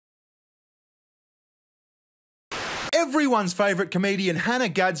Everyone's favourite comedian Hannah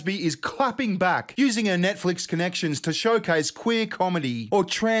Gadsby is clapping back, using her Netflix connections to showcase queer comedy, or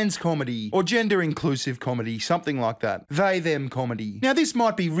trans comedy, or gender-inclusive comedy, something like that. They-them comedy. Now this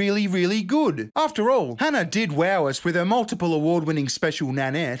might be really, really good. After all, Hannah did wow us with her multiple award-winning special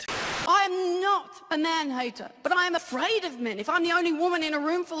Nanette. I am not a man-hater, but I am afraid of men. If I'm the only woman in a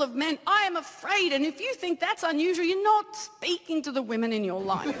room full of men, I am afraid. And if you think that's unusual, you're not speaking to the women in your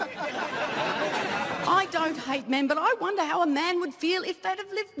life. I don't hate men, but I wonder how a man would feel if they'd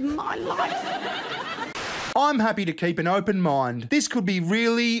have lived my life. I'm happy to keep an open mind. This could be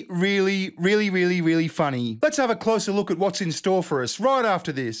really, really, really, really, really funny. Let's have a closer look at what's in store for us right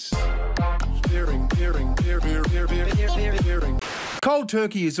after this. Cold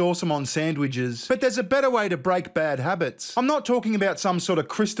turkey is awesome on sandwiches, but there's a better way to break bad habits. I'm not talking about some sort of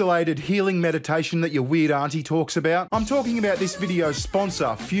crystallisated healing meditation that your weird auntie talks about. I'm talking about this video's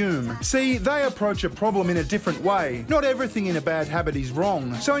sponsor, Fume. See, they approach a problem in a different way. Not everything in a bad habit is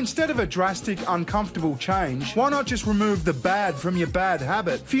wrong. So instead of a drastic, uncomfortable change, why not just remove the bad from your bad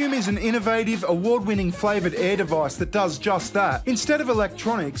habit? Fume is an innovative, award-winning flavoured air device that does just that. Instead of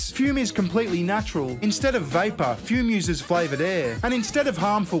electronics, Fume is completely natural. Instead of vapour, Fume uses flavoured air. And instead of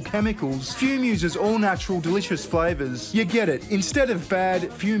harmful chemicals, Fume uses all-natural, delicious flavours. You get it. Instead of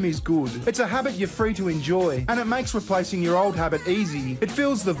bad, Fume is good. It's a habit you're free to enjoy, and it makes replacing your old habit easy. It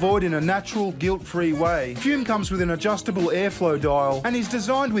fills the void in a natural, guilt-free way. Fume comes with an adjustable airflow dial and is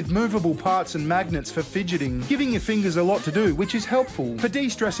designed with movable parts and magnets for fidgeting, giving your fingers a lot to do, which is helpful for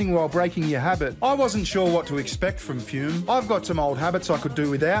de-stressing while breaking your habit. I wasn't sure what to expect from Fume. I've got some old habits I could do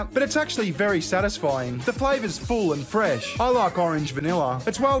without, but it's actually very satisfying. The flavour's full and fresh. I like orange vanilla.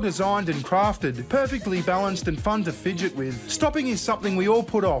 It's well designed and crafted, perfectly balanced and fun to fidget with. Stopping is something we all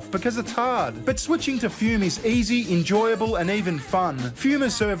put off because it's hard, but switching to Fume is easy, enjoyable and even fun. Fume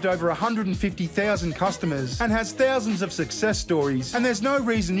has served over 150,000 customers and has thousands of success stories, and there's no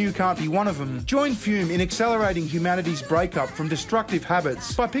reason you can't be one of them. Join Fume in accelerating humanity's breakup from destructive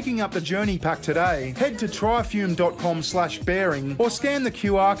habits by picking up the Journey Pack today. Head to tryfume.com/bearing or scan the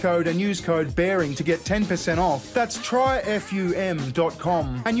QR code and use code BEARING to get 10% off. That's tryfum.com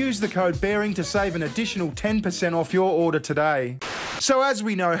and use the code BEARING to save an additional 10% off your order today. So as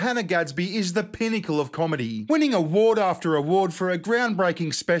we know, Hannah Gadsby is the pinnacle of comedy, winning award after award for a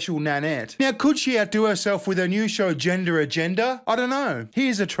groundbreaking special Nanette. Now, could she outdo herself with her new show Gender Agenda? I don't know.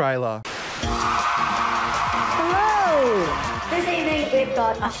 Here's a trailer. This evening we've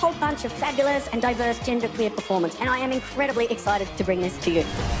got a whole bunch of fabulous and diverse genderqueer performance, and I am incredibly excited to bring this to you.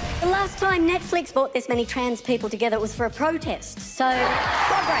 The last time Netflix brought this many trans people together was for a protest, so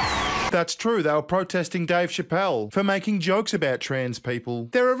progress. That's true, they were protesting Dave Chappelle for making jokes about trans people.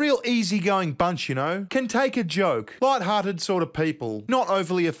 They're a real easygoing bunch, you know. Can take a joke. Light-hearted sort of people. Not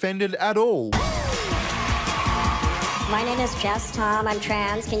overly offended at all. My name is Jes Tom, I'm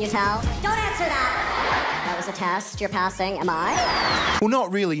trans, can you tell? Don't answer that! That was a test, you're passing, am I? Well, not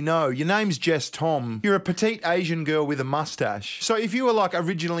really, no. Your name's Jes Tom. You're a petite Asian girl with a mustache. So if you were like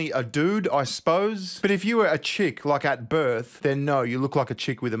originally a dude, I suppose. But if you were a chick, like at birth, then no, you look like a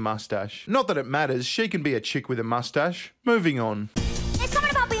chick with a mustache. Not that it matters, she can be a chick with a mustache. Moving on. There's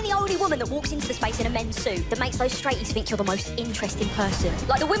something about being the only woman that walks into the space in a men's suit that makes those straighties think you're the most interesting person.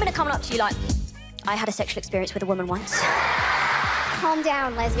 Like the women are coming up to you like, I had a sexual experience with a woman once. Calm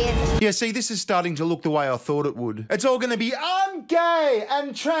down, lesbians. Yeah, see, this is starting to look the way I thought it would. It's all gonna be, I'm gay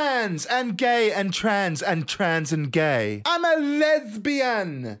and trans and gay and trans and trans and gay. I'm a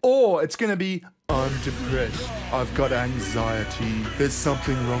lesbian. Or it's gonna be, I'm depressed. I've got anxiety. There's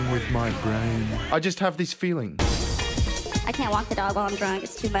something wrong with my brain. I just have this feeling. I can't walk the dog while I'm drunk.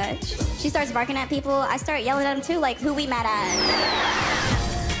 It's too much. She starts barking at people. I start yelling at them too, like, who we mad at?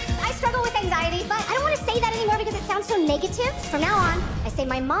 I struggle with anxiety, but I don't want to say that anymore because it sounds so negative. From now on, I say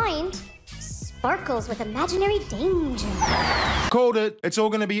my mind sparkles with imaginary danger. Called it. It's all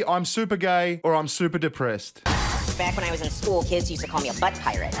gonna be, I'm super gay or I'm super depressed. Back when I was in school, kids used to call me a butt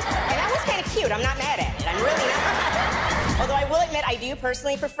pirate. And that was kind of cute. I'm not mad at it. I'm really not. Although I will admit, I do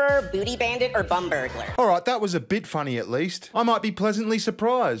personally prefer booty bandit or bum burglar. All right, that was a bit funny at least. I might be pleasantly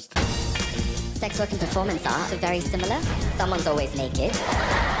surprised. Sex work and performance art are very similar. Someone's always naked,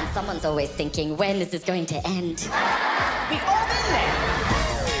 and someone's always thinking, when is this going to end? We've all been there.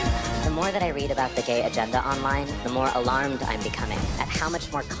 The more that I read about the gay agenda online, the more alarmed I'm becoming at how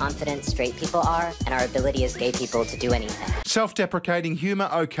much more confident straight people are and our ability as gay people to do anything. Self-deprecating humour,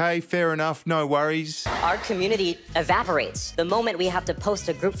 okay, fair enough, no worries. Our community evaporates the moment we have to post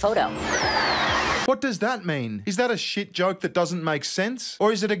a group photo. What does that mean? Is that a shit joke that doesn't make sense?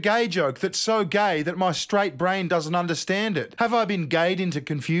 Or is it a gay joke that's so gay that my straight brain doesn't understand it? Have I been gayed into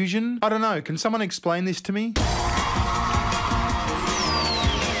confusion? I don't know, can someone explain this to me?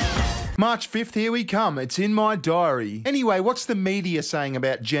 March 5th, here we come. It's in my diary. Anyway, what's the media saying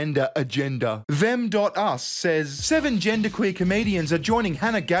about gender agenda? Them.us says 7 genderqueer comedians are joining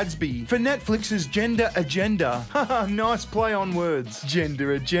Hannah Gadsby for Netflix's Gender Agenda. Haha, nice play on words.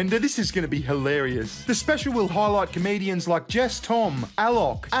 Gender Agenda, this is going to be hilarious. The special will highlight comedians like Jes Tom,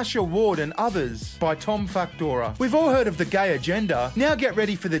 Alok, Asha Ward and others by Tom Factora. We've all heard of the gay agenda. Now get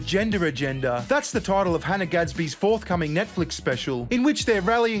ready for the Gender Agenda. That's the title of Hannah Gadsby's forthcoming Netflix special, in which they're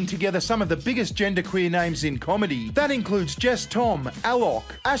rallying together some of the biggest genderqueer names in comedy. That includes Jes Tom, Alok,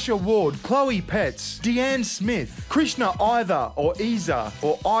 Asha Ward, Chloe Petts, DeAnne Smith, Krishna Istha or Isa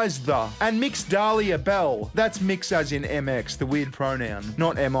or Istha, and Mix Dahlia Belle. That's mix as in MX, the weird pronoun,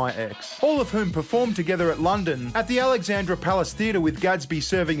 not MIX. All of whom performed together at London at the Alexandra Palace Theatre with Gadsby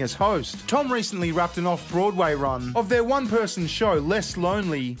serving as host. Tom recently wrapped an off-Broadway run of their one-person show Less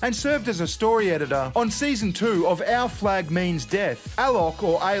Lonely and served as a story editor on season 2 of Our Flag Means Death. Alok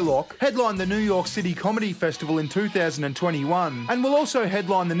or Alok headlined the New York City Comedy Festival in 2021 and will also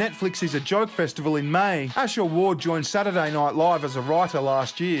headline the Netflix Is a Joke Festival in May. Asha Ward joined Saturday Night Live as a writer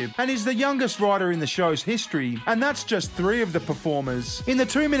last year and is the youngest writer in the show's history. And that's just 3 of the performers. In the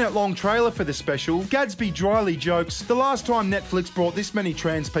 2-minute long trailer for the special, Gadsby dryly jokes, "The last time Netflix brought this many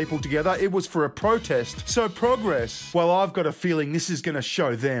trans people together, it was for a protest, so progress." Well, I've got a feeling this is going to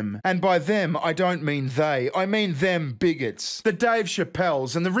show them. And by them, I don't mean they, I mean them bigots. The Dave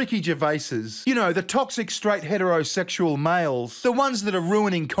Chappelles and the Ricky Gervaises. You know, the toxic straight heterosexual males. The ones that are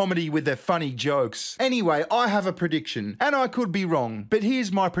ruining comedy with their funny jokes. Anyway, I have a prediction, and I could be wrong, but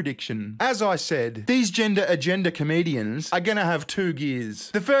here's my prediction. As I said, these Gender Agenda comedians are going to have 2 gears.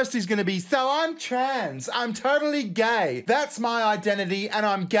 The first is going to be, "So I'm trans, I'm totally gay, that's my identity, and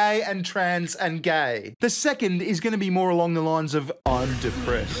I'm gay and trans and gay." The second is going to be more along the lines of, "I'm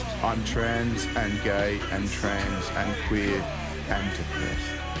depressed, I'm trans and gay and trans and queer and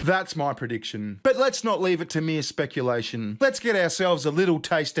depressed." That's my prediction. But let's not leave it to mere speculation. Let's get ourselves a little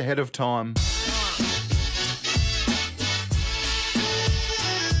taste ahead of time.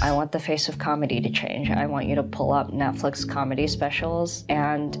 I want the face of comedy to change. I want you to pull up Netflix comedy specials,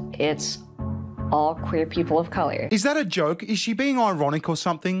 and it's all queer people of color. Is that a joke? Is she being ironic or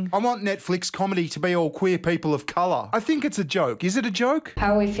something? I want Netflix comedy to be all queer people of color. I think it's a joke. Is it a joke?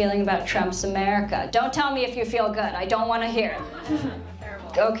 How are we feeling about Trump's America? Don't tell me if you feel good. I don't want to hear it.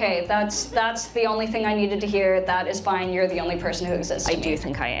 Okay, that's the only thing I needed to hear. That is fine. You're the only person who exists. I do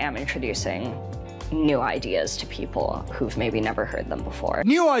think I am introducing new ideas to people who've maybe never heard them before.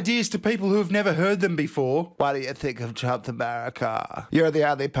 New ideas to people who've never heard them before? What do you think of Trump's America? You're the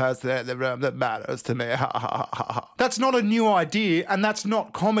only person in the room that matters to me. That's not a new idea, and that's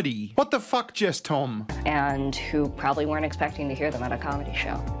not comedy. What the fuck, Jes Tom? And who probably weren't expecting to hear them at a comedy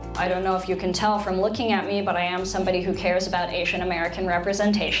show. I don't know if you can tell from looking at me, but I am somebody who cares about Asian American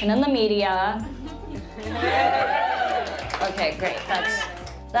representation in the media. Okay, great.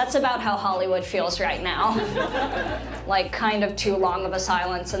 That's about how Hollywood feels right now. Like, kind of too long of a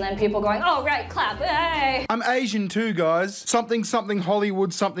silence, and then people going, "Oh, right, clap, hey!" I'm Asian too, guys. Something, something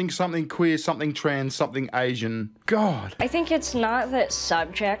Hollywood, something, something queer, something trans, something Asian. God. I think it's not that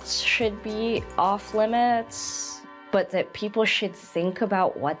subjects should be off limits, but that people should think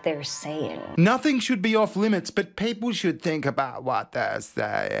about what they're saying. Nothing should be off limits, but people should think about what they're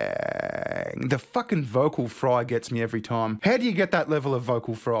saying. The fucking vocal fry gets me every time. How do you get that level of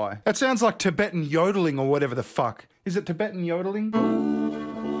vocal fry? That sounds like Tibetan yodeling or whatever the fuck. Is it Tibetan yodeling?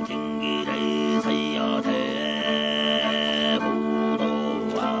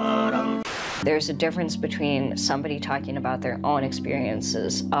 There's a difference between somebody talking about their own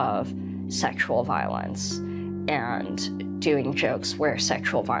experiences of sexual violence and doing jokes where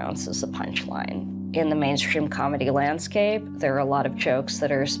sexual violence is the punchline. In the mainstream comedy landscape, there are a lot of jokes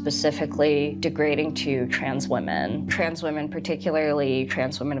that are specifically degrading to trans women. Trans women, particularly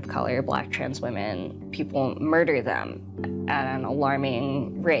trans women of color, Black trans women, people murder them at an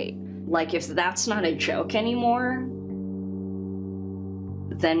alarming rate. Like, if that's not a joke anymore,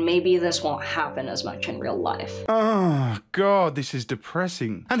 then maybe this won't happen as much in real life. Oh, God, this is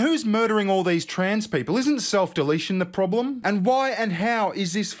depressing. And who's murdering all these trans people? Isn't self-deletion the problem? And why and how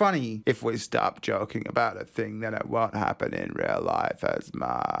is this funny? If we stop joking about a thing, then it won't happen in real life as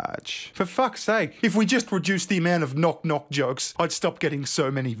much. For fuck's sake, if we just reduce the amount of knock-knock jokes, I'd stop getting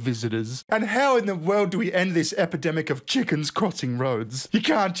so many visitors. And how in the world do we end this epidemic of chickens crossing roads? You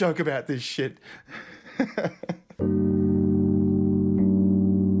can't joke about this shit.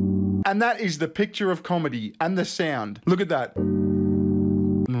 And that is the picture of comedy and the sound. Look at that.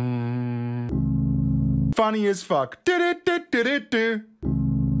 Funny as fuck. Do-do-do-do-do-do.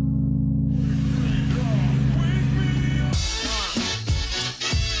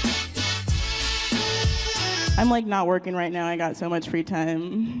 I'm like not working right now. I got so much free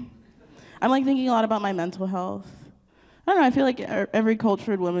time. I'm like thinking a lot about my mental health. I don't know, I feel like every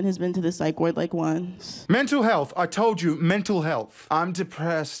cultured woman has been to the psych ward like once. Mental health. I told you, mental health. I'm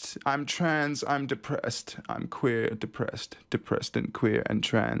depressed. I'm trans. I'm depressed. I'm queer, depressed. Depressed and queer and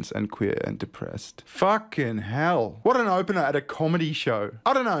trans and queer and depressed. Fucking hell. What an opener at a comedy show.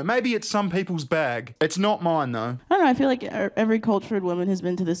 I don't know, maybe it's some people's bag. It's not mine though. I don't know, I feel like every cultured woman has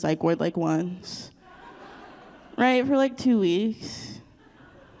been to the psych ward like once. Right, for like 2 weeks.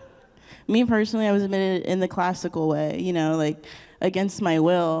 Me personally, I was admitted in the classical way, you know, like against my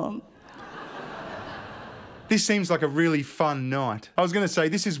will. This seems like a really fun night. I was going to say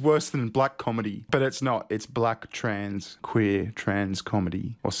this is worse than black comedy, but it's not. It's black, trans, queer, trans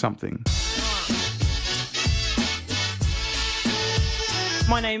comedy or something.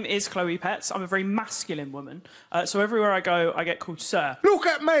 My name is Chloe Petts. I'm a very masculine woman. So everywhere I go, I get called sir. Look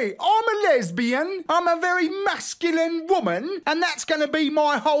at me. I'm a lesbian. I'm a very masculine woman. And that's going to be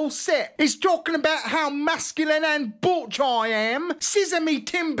my whole set. It's talking about how masculine and butch I am. Sesame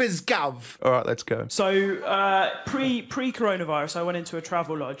timbers, gov. All right, let's go. So pre-coronavirus, I went into a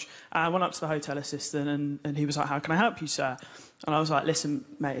travel lodge. I went up to the hotel assistant and he was like, how can I help you, sir? And I was like, listen,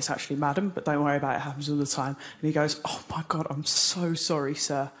 mate, it's actually madam, but don't worry about it, it happens all the time. And he goes, oh my God, I'm so sorry,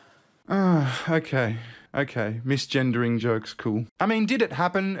 sir. Okay. Okay, misgendering jokes, cool. I mean, did it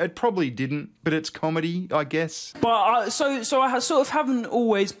happen? It probably didn't, but it's comedy, I guess. But so I sort of haven't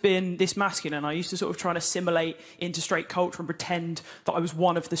always been this masculine. I used to sort of try and assimilate into straight culture and pretend that I was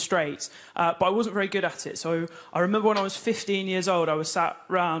one of the straights, but I wasn't very good at it. So I remember when I was 15 years old, I was sat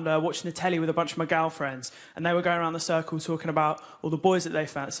around watching the telly with a bunch of my gal friends, and they were going around the circle talking about all the boys that they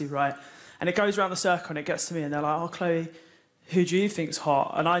fancy, right? And it goes around the circle and it gets to me and they're like, oh, Chloe, who do you think's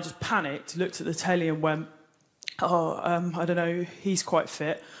hot? And I just panicked, looked at the telly and went, oh, I don't know, he's quite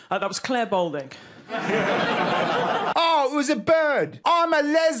fit. That was Claire Balding. Oh, it was a bird. I'm a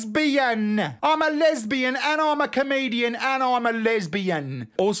lesbian. I'm a lesbian and I'm a comedian and I'm a lesbian.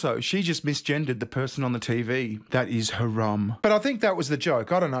 Also, she just misgendered the person on the TV. That is haram. But I think that was the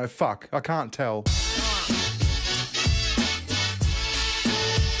joke. I don't know. Fuck. I can't tell.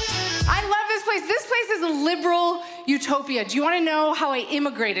 I love this place. This place is a liberal utopia. Do you want to know how I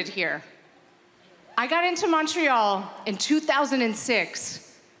immigrated here? I got into Montreal in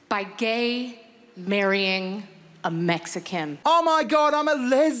 2006 by gay marrying a Mexican. Oh my God, I'm a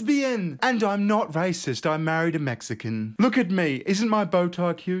lesbian. And I'm not racist. I married a Mexican. Look at me. Isn't my bow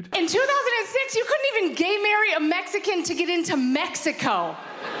tie cute? In 2006, you couldn't even gay marry a Mexican to get into Mexico.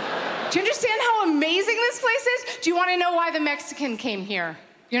 Do you understand how amazing this place is? Do you want to know why the Mexican came here?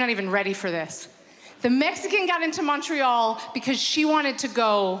 You're not even ready for this. The Mexican got into Montreal because she wanted to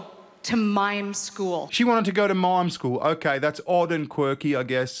go to mime school. She wanted to go to mime school. Okay, that's odd and quirky, I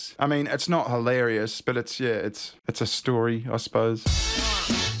guess. I mean, it's not hilarious, but it's a story, I suppose.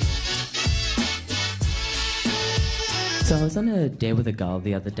 So I was on a date with a girl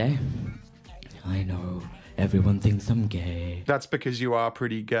the other day. I know, everyone thinks I'm gay. That's because you are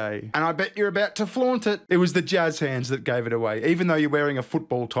pretty gay. And I bet you're about to flaunt it. It was the jazz hands that gave it away. Even though you're wearing a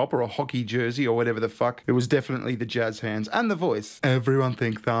football top or a hockey jersey or whatever the fuck, it was definitely the jazz hands and the voice. Everyone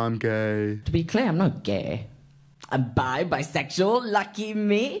thinks I'm gay. To be clear, I'm not gay. I'm bisexual, lucky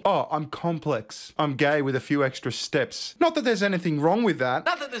me. Oh, I'm complex. I'm gay with a few extra steps. Not that there's anything wrong with that.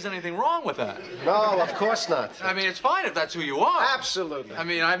 Not that there's anything wrong with that. No, of course not. I mean, it's fine if that's who you are. Absolutely. I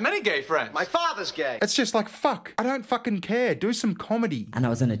mean, I have many gay friends. My father's gay. It's just like, fuck, I don't fucking care. Do some comedy. And I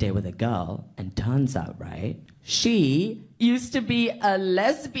was on a date with a girl, and turns out, right, she used to be a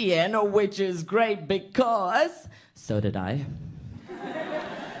lesbian, which is great because so did I.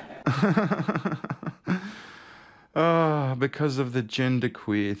 Oh, because of the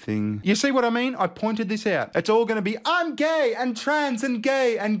genderqueer thing. You see what I mean? I pointed this out. It's all going to be, I'm gay and trans and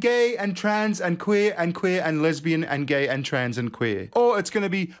gay and gay and trans and queer and lesbian and gay and trans and queer. Or it's going to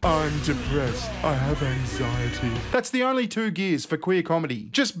be, I'm depressed. I have anxiety. That's the only two gears for queer comedy.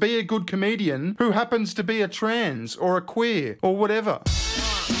 Just be a good comedian who happens to be a trans or a queer or whatever.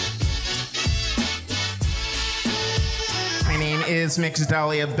 My name is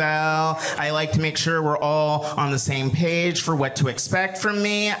Dahlia Belle. I like to make sure we're all on the same page for what to expect from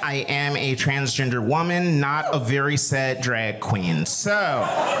me. I am a transgender woman, not a very set drag queen. So,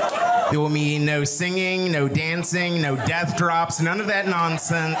 there will be no singing, no dancing, no death drops, none of that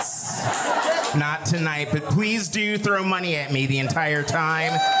nonsense. Not tonight, but please do throw money at me the entire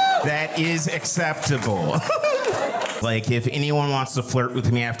time. That is acceptable. Like, if anyone wants to flirt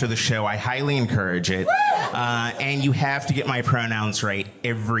with me after the show, I highly encourage it. And you have to get my pronouns right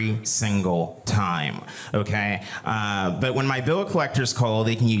every single time, okay? But when my bill collectors call,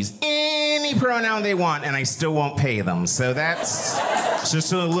 they can use any any pronoun they want, and I still won't pay them. So that's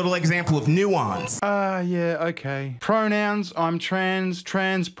just a little example of nuance. Yeah, okay. Pronouns, I'm trans,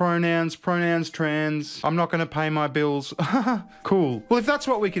 trans pronouns, pronouns trans. I'm not gonna pay my bills. Cool. Well, if that's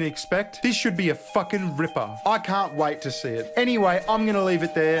what we can expect, this should be a fucking ripper. I can't wait to see it. Anyway, I'm gonna leave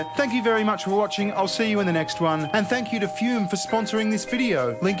it there. Thank you very much for watching. I'll see you in the next one. And thank you to Fume for sponsoring this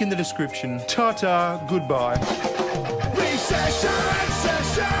video. Link in the description. Ta-ta, goodbye. Recession!